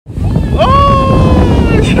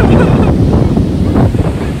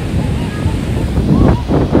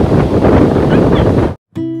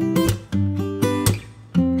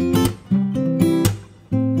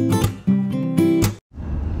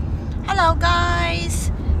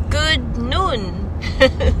good noon.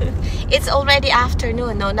 It's already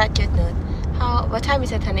afternoon. No, not yet noon. What time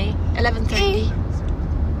is it, honey? 11:30.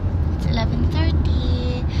 It's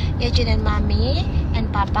 11:30. Yejun and Mommy and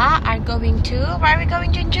Papa are going to... Where are we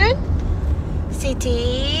going, Junjun?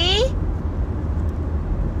 City?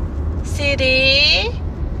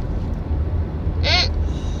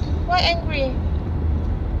 Why angry?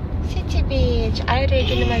 City Beach. I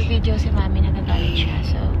already na mag-video si Mommy, nagagalit siya.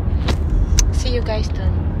 So, see you guys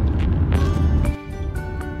dun.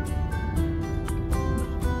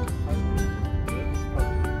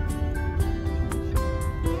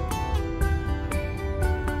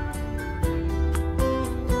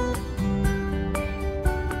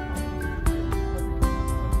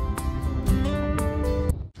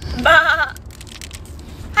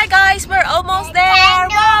 Hi guys, we're almost there.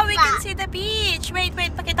 Wow, we can see the beach. Wait,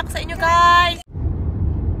 pakita ko sa inyo guys.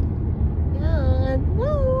 Yan.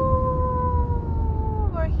 Woo!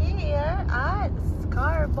 We're here at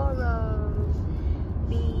Scarborough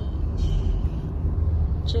Beach.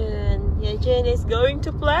 Jun is going to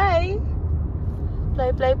play.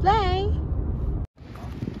 Play.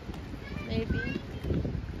 Maybe.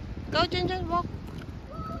 Go Jun, walk.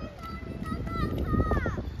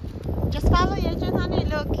 Just follow Yejun, honey.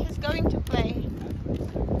 Look, he's going to play.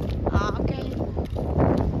 Okay.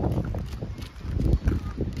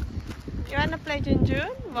 You wanna play,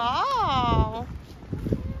 Junjun? Wow!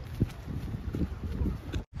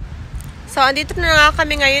 So, andito na nga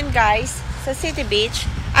kami ngayon, guys, sa City Beach.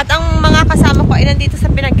 At ang mga kasama ko ay nandito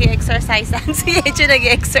sa pinag-i-exercisean. Si Yejun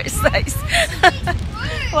nag-i-exercise.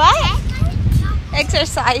 What?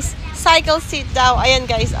 Exercise. Cycle seat daw. Ayan,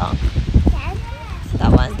 guys, oh.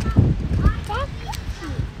 That one.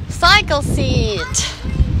 Cycle seat.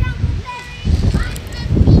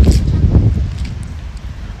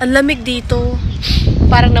 Ang lamig dito.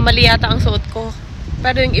 Parang namali yata ang suot ko.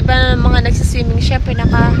 Pero yung iba mga nagsiswimming, syempre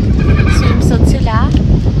naka-swimsuit sila.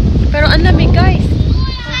 Pero ang lamig, guys.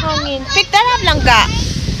 Ang hangin. Pick that up lang ga.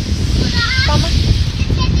 Tama.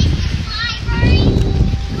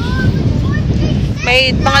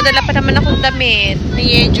 May mga dala pa naman akong damit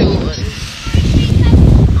ni Yejun.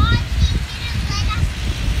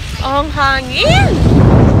 Ang hangin!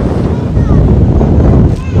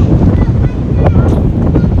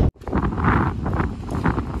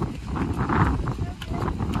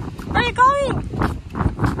 Where are you going?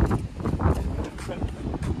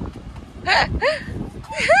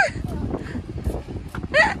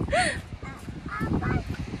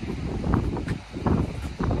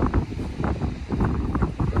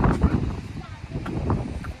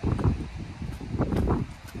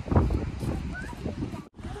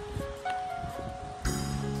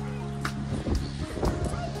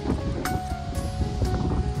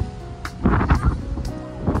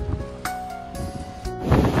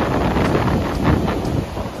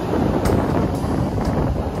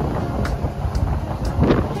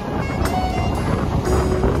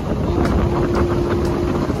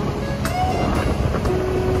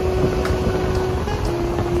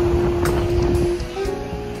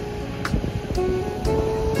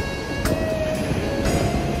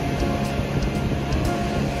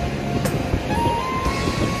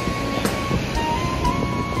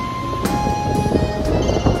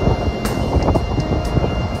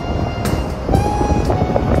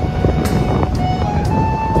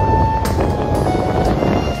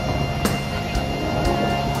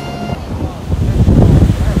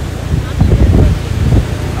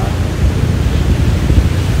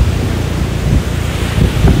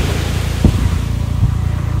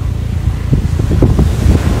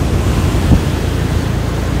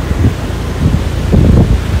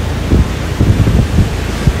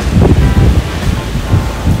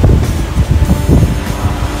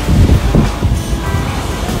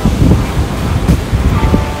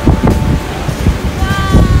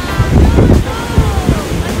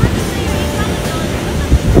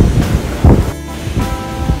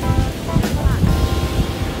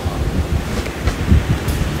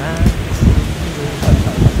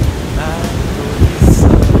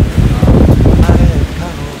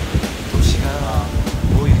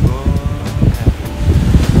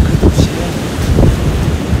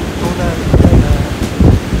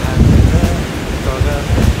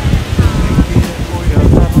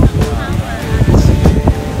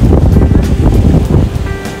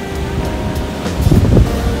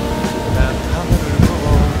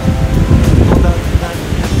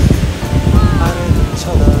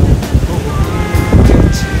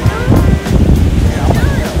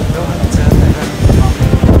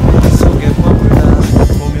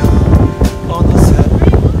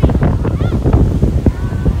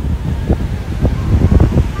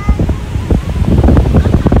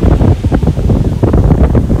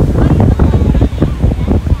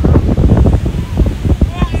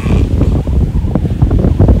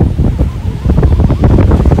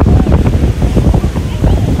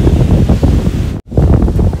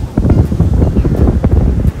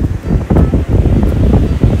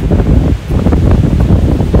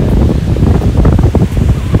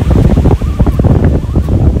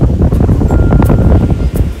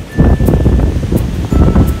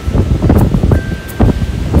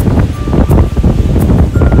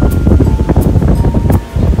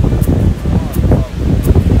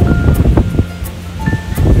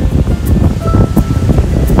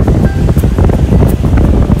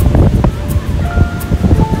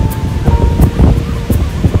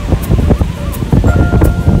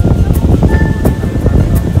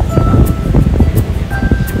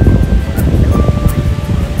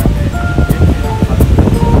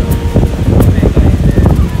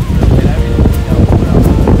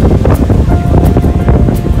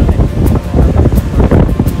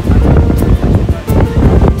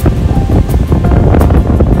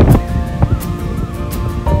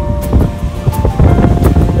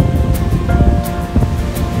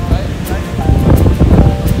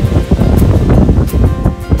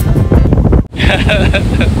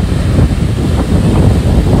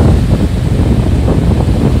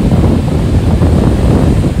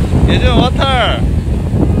 예준 워터.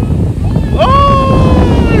 오!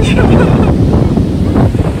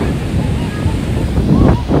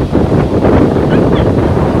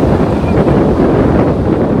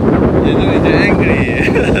 예준 이제 앵그리.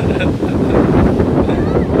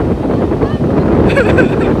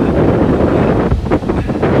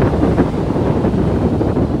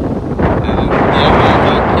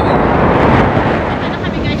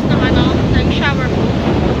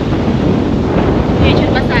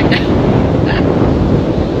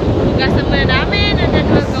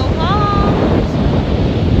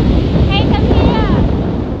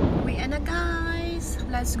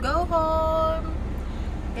 Let's go home.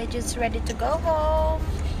 We're just ready to go home.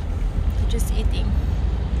 We're just eating.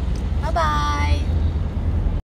 Bye-bye.